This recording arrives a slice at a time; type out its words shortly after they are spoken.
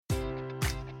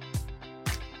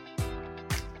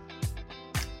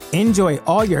Enjoy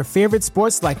all your favorite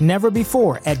sports like never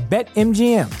before at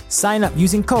BetMGM. Sign up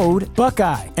using code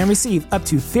Buckeye and receive up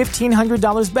to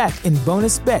 $1,500 back in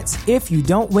bonus bets if you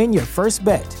don't win your first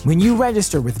bet. When you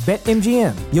register with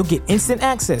BetMGM, you'll get instant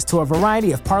access to a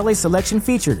variety of parlay selection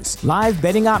features, live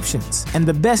betting options, and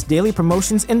the best daily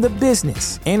promotions in the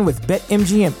business. And with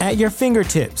BetMGM at your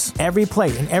fingertips, every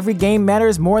play and every game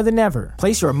matters more than ever.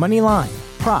 Place your money line,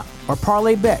 prop, or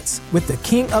parlay bets with the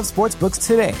king of sportsbooks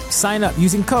today. Sign up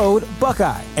using code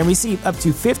Buckeye and receive up to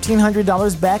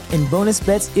 $1,500 back in bonus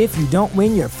bets if you don't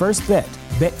win your first bet.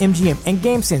 BetMGM and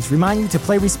GameSense remind you to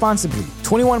play responsibly.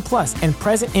 21 plus and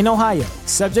present in Ohio,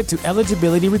 subject to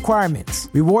eligibility requirements.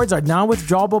 Rewards are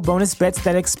non-withdrawable bonus bets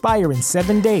that expire in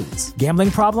 7 days. Gambling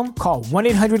problem? Call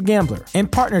 1-800-GAMBLER. In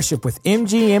partnership with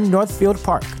MGM Northfield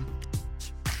Park.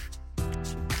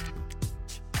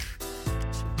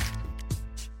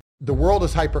 The world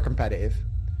is hyper-competitive.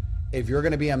 If you're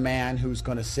going to be a man who's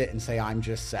going to sit and say, I'm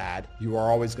just sad, you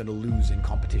are always going to lose in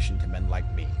competition to men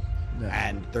like me. Yeah.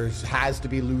 And there has to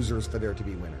be losers for there to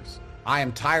be winners. I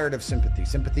am tired of sympathy.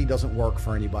 Sympathy doesn't work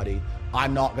for anybody.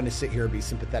 I'm not going to sit here and be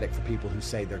sympathetic for people who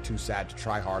say they're too sad to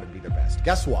try hard and be their best.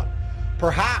 Guess what?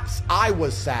 Perhaps I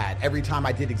was sad every time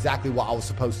I did exactly what I was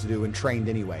supposed to do and trained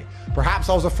anyway. Perhaps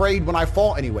I was afraid when I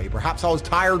fought anyway. Perhaps I was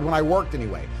tired when I worked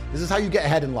anyway. This is how you get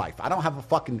ahead in life. I don't have a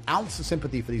fucking ounce of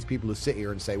sympathy for these people who sit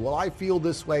here and say, well, I feel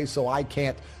this way, so I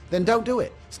can't. Then don't do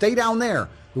it. Stay down there.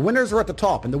 The winners are at the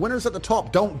top, and the winners at the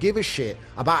top don't give a shit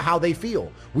about how they feel.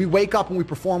 We wake up and we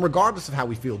perform regardless of how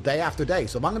we feel day after day.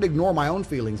 So if I'm going to ignore my own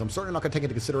feelings, I'm certainly not going to take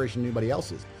into consideration anybody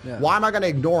else's. Yeah. Why am I going to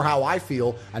ignore how I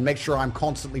feel and make sure I'm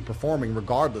constantly performing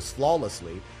regardless,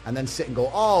 flawlessly, and then sit and go,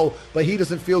 oh, but he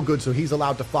doesn't feel good, so he's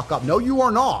allowed to fuck up. No, you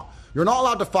are not. You're not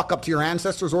allowed to fuck up to your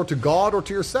ancestors or to God or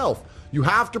to yourself. You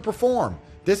have to perform.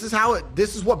 This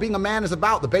is what being a man is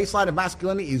about. The baseline of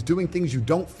masculinity is doing things you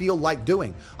don't feel like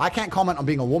doing. I can't comment on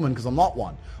being a woman because I'm not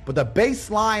one. But the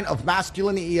baseline of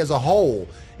masculinity as a whole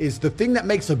is the thing that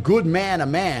makes a good man a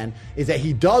man is that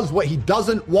he does what he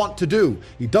doesn't want to do.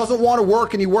 He doesn't want to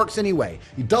work and he works anyway.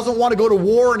 He doesn't want to go to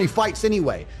war and he fights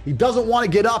anyway. He doesn't want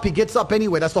to get up, he gets up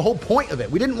anyway. That's the whole point of it.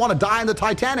 We didn't want to die in the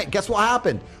Titanic. Guess what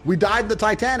happened? We died in the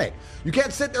Titanic. You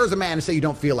can't sit there as a man and say you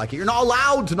don't feel like it. You're not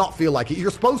allowed to not feel like it.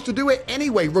 You're supposed to do it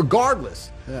anyway,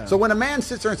 regardless. Yeah. So when a man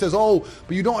sits there and says, oh,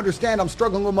 but you don't understand, I'm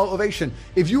struggling with motivation.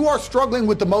 If you are struggling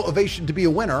with the motivation to be a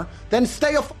winner, then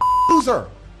stay a loser.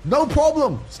 No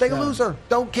problem. Stay a loser.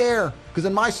 Don't care. Because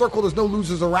in my circle, there's no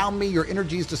losers around me. Your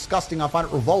energy is disgusting. I find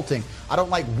it revolting. I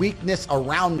don't like weakness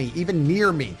around me, even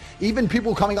near me. Even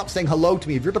people coming up saying hello to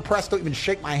me. If you're depressed, don't even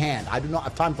shake my hand. I do not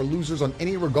have time for losers on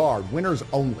any regard. Winners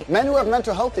only. Men who have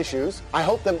mental health issues, I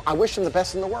wish them the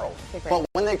best in the world. But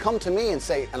when they come to me and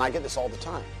say, and I get this all the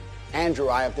time, Andrew,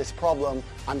 I have this problem,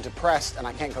 I'm depressed and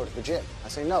I can't go to the gym. I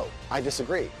say, no, I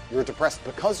disagree. You're depressed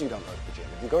because you don't go to the gym.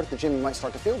 If you go to the gym, you might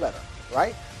start to feel better,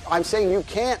 right? I'm saying you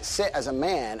can't sit as a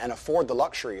man and afford the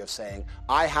luxury of saying,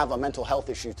 I have a mental health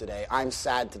issue today, I'm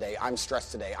sad today, I'm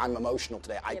stressed today, I'm emotional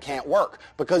today, I can't work,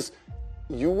 because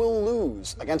you will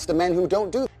lose against the men who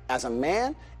don't do that. As a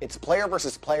man, it's player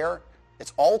versus player.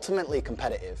 It's ultimately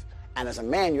competitive. And as a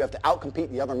man, you have to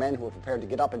outcompete the other men who are prepared to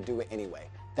get up and do it anyway.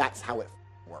 That's how it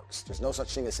works. There's no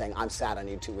such thing as saying, I'm sad, I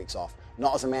need 2 weeks off.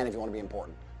 Not as a man if you want to be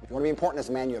important. If you want to be important as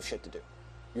a man, you have shit to do.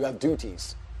 You have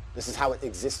duties. This is how it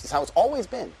exists. This is how it's always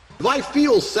been. If I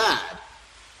feel sad,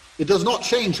 it does not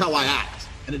change how I act,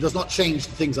 and it does not change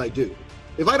the things I do.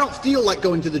 If I don't feel like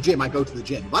going to the gym, I go to the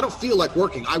gym. If I don't feel like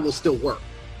working, I will still work.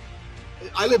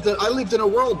 I lived in a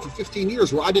world for 15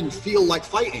 years where I didn't feel like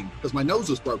fighting because my nose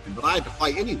was broken, but I had to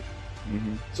fight anyway.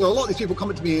 Mm-hmm. So a lot of these people come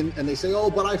up to me and they say, oh,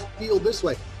 but I feel this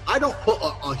way. I don't put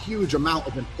a huge amount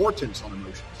of importance on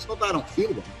emotions. It's not that I don't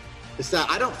feel them. It's that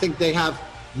I don't think they have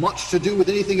much to do with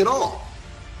anything at all.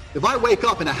 If I wake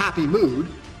up in a happy mood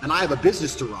and I have a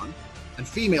business to run and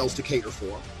females to cater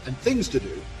for and things to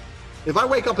do, if I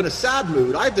wake up in a sad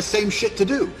mood, I have the same shit to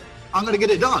do. I'm going to get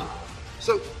it done.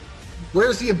 So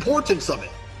where's the importance of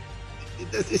it?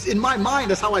 It's in my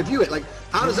mind, that's how I view it. Like,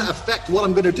 how does that affect what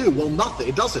I'm going to do? Well, nothing.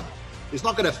 It doesn't. It's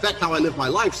not going to affect how I live my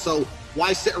life. So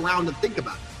why sit around and think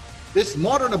about it? This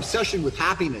modern obsession with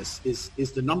happiness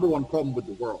is the number one problem with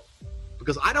the world.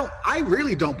 Because I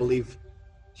really don't believe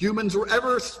humans were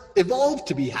ever evolved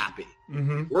to be happy.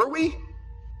 Mm-hmm. Were we?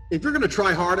 If you're going to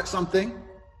try hard at something,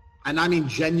 and I mean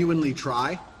genuinely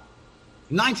try,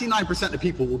 99% of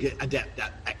people will get adept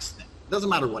at X thing. It doesn't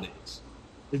matter what it is.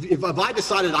 If I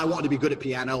decided I wanted to be good at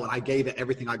piano and I gave it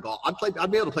everything I got,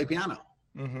 I'd be able to play piano.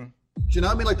 Mm-hmm. Do you know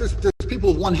what I mean? Like there's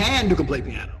people with one hand who can play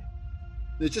piano.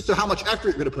 It's just how much effort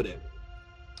you're going to put in.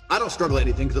 I don't struggle at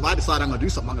anything because if I decide I'm going to do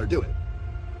something, I'm going to do it.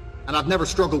 And I've never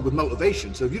struggled with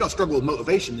motivation. So if you don't struggle with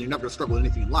motivation, then you're never going to struggle with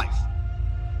anything in life.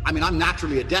 I mean, I'm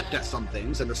naturally adept at some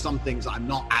things, and there's some things I'm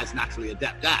not as naturally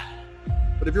adept at.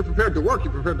 But if you're prepared to work,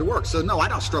 you're prepared to work. So no, I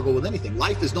don't struggle with anything.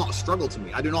 Life is not a struggle to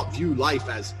me. I do not view life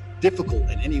as difficult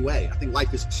in any way. I think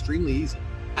life is extremely easy.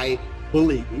 I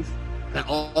believe that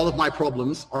all of my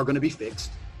problems are going to be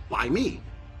fixed by me.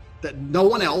 That no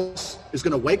one else is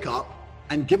going to wake up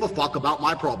and give a fuck about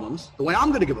my problems the way I'm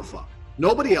going to give a fuck.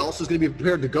 Nobody else is going to be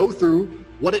prepared to go through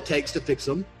what it takes to fix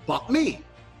them but me.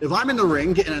 If I'm in the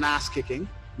ring getting an ass kicking,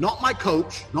 not my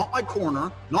coach, not my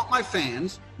corner, not my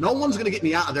fans, no one's going to get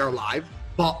me out of there alive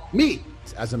but me.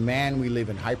 As a man, we live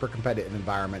in hyper-competitive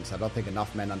environments. I don't think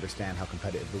enough men understand how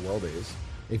competitive the world is.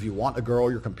 If you want a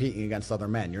girl, you're competing against other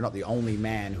men. You're not the only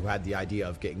man who had the idea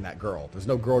of getting that girl. There's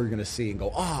no girl you're going to see and go,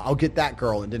 oh, I'll get that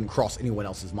girl, and didn't cross anyone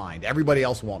else's mind. Everybody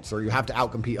else wants her. You have to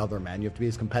outcompete other men. You have to be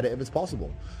as competitive as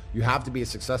possible. You have to be as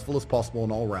successful as possible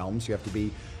in all realms. You have to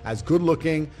be as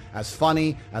good-looking, as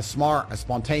funny, as smart, as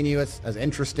spontaneous, as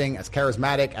interesting, as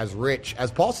charismatic, as rich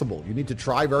as possible. You need to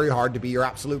try very hard to be your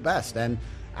absolute best. And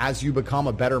as you become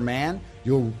a better man,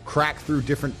 you'll crack through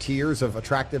different tiers of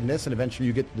attractiveness, and eventually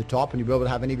you get to the top and you'll be able to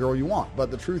have any girl you want.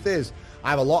 But the truth is, I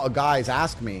have a lot of guys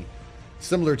ask me,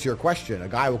 similar to your question, a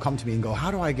guy will come to me and go,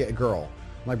 how do I get a girl?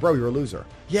 I'm like, bro, you're a loser.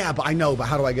 Yeah, but I know, but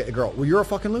how do I get a girl? Well, you're a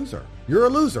fucking loser. You're a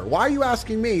loser. Why are you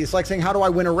asking me? It's like saying, how do I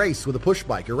win a race with a push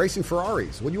bike? You're racing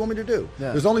Ferraris. What do you want me to do?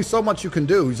 Yeah. There's only so much you can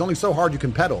do. There's only so hard you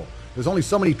can pedal. There's only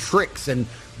so many tricks and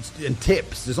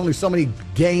tips. There's only so many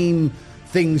game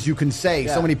things you can say,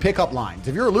 so many pickup lines.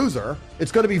 If you're a loser,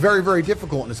 it's going to be very, very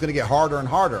difficult, and it's going to get harder and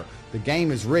harder. The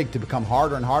game is rigged to become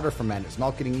harder and harder for men. It's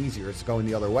not getting easier. It's going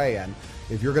the other way. And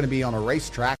if you're going to be on a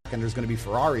racetrack and there's going to be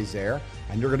Ferraris there,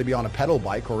 and you're going to be on a pedal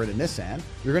bike or in a Nissan,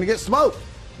 you're going to get smoked.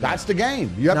 That's the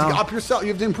game. You have to up yourself. You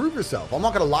have to improve yourself. I'm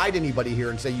not going to lie to anybody here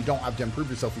and say you don't have to improve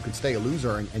yourself. You can stay a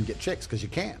loser and get chicks, because you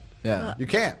can't. Yeah. You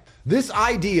can't. This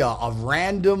idea of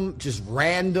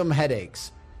random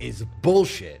headaches is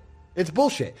bullshit. It's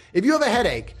bullshit. If you have a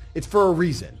headache, it's for a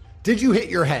reason. Did you hit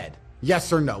your head?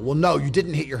 Yes or no? Well, no, you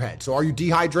didn't hit your head. So are you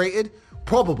dehydrated?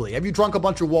 Probably. Have you drunk a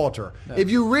bunch of water? Yeah. If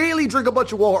you really drink a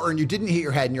bunch of water and you didn't hit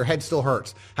your head and your head still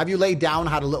hurts, have you laid down,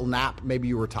 had a little nap? Maybe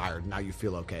you were tired. Now you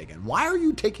feel okay again. Why are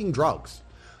you taking drugs?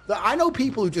 I know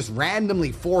people who just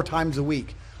randomly 4 times a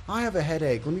week, I have a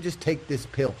headache. Let me just take this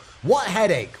pill. What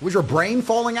headache? Was your brain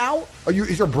falling out?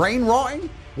 Is your brain rotting?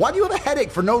 Why do you have a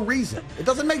headache for no reason? It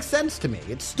doesn't make sense to me.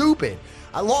 It's stupid.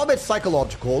 A lot of it's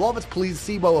psychological. A lot of it's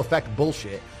placebo effect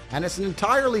bullshit. And it's an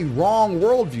entirely wrong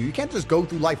worldview. You can't just go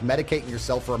through life medicating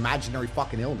yourself for imaginary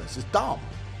fucking illness. It's dumb.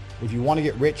 If you want to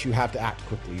get rich, you have to act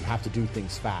quickly. You have to do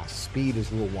things fast. Speed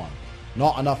is rule 1.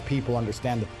 Not enough people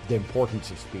understand the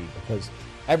importance of speed, because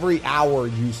every hour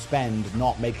you spend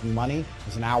not making money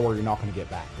is an hour you're not going to get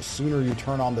back. The sooner you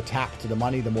turn on the tap to the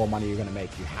money, the more money you're going to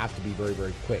make. You have to be very,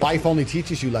 very quick. Life only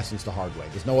teaches you lessons the hard way.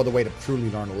 There's no other way to truly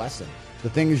learn a lesson. The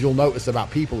thing is, you'll notice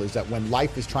about people is that when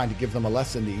life is trying to give them a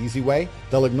lesson the easy way,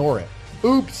 they'll ignore it.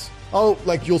 Oops. Oh,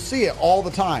 like you'll see it all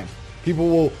the time.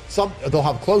 People they'll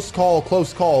have close call.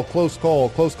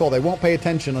 They won't pay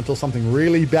attention until something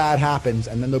really bad happens,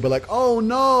 and then they'll be like, oh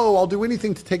no, I'll do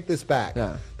anything to take this back.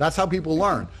 Yeah. That's how people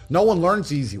learn. No one learns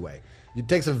the easy way. It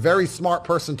takes a very smart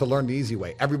person to learn the easy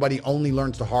way. Everybody only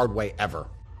learns the hard way ever.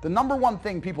 The number one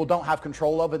thing people don't have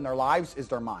control of in their lives is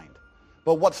their mind.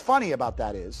 But what's funny about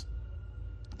that is,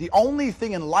 the only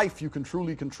thing in life you can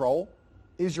truly control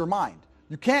is your mind.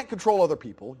 You can't control other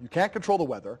people. You can't control the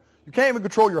weather. You can't even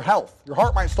control your health. Your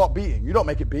heart might stop beating. You don't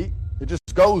make it beat. It just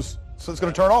goes. So it's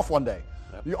going to turn off one day.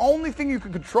 Yep. The only thing you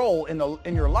can control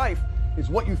in your life is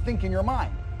what you think in your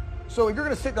mind. So if you're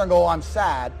going to sit there and go, oh, I'm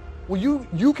sad, well,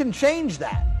 you can change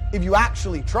that if you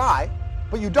actually try,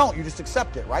 but you don't. You just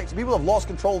accept it, right? So people have lost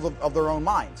control of their own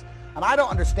minds. And I don't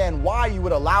understand why you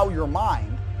would allow your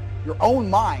own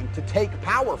mind, to take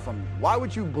power from you. Why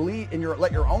would you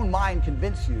let your own mind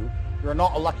convince you you're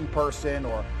not a lucky person,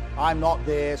 or I'm not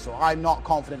this, or I'm not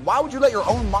confident? Why would you let your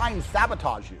own mind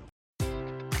sabotage you?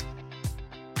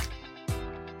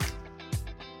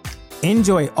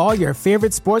 Enjoy all your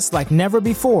favorite sports like never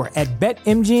before at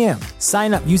BetMGM.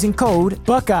 Sign up using code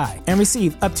Buckeye and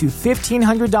receive up to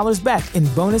 $1,500 back in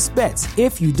bonus bets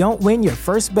if you don't win your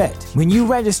first bet. When you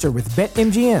register with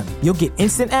BetMGM, you'll get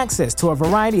instant access to a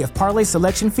variety of parlay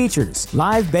selection features,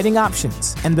 live betting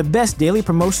options, and the best daily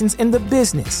promotions in the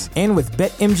business. And with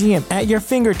BetMGM at your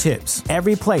fingertips,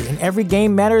 every play and every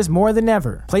game matters more than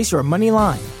ever. Place your money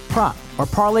line, prop, or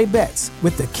parlay bets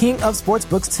with the king of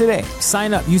sportsbooks today.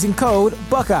 Sign up using code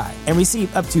Buckeye and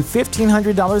receive up to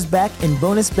 $1,500 back in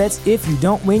bonus bets if you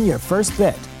don't win your first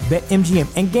bet. BetMGM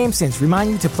and GameSense remind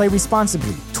you to play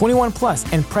responsibly. 21 plus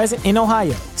and present in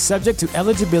Ohio, subject to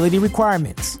eligibility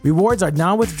requirements. Rewards are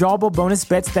non-withdrawable bonus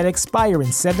bets that expire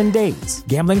in 7 days.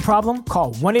 Gambling problem?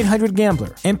 Call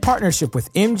 1-800-GAMBLER. In partnership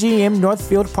with MGM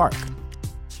Northfield Park.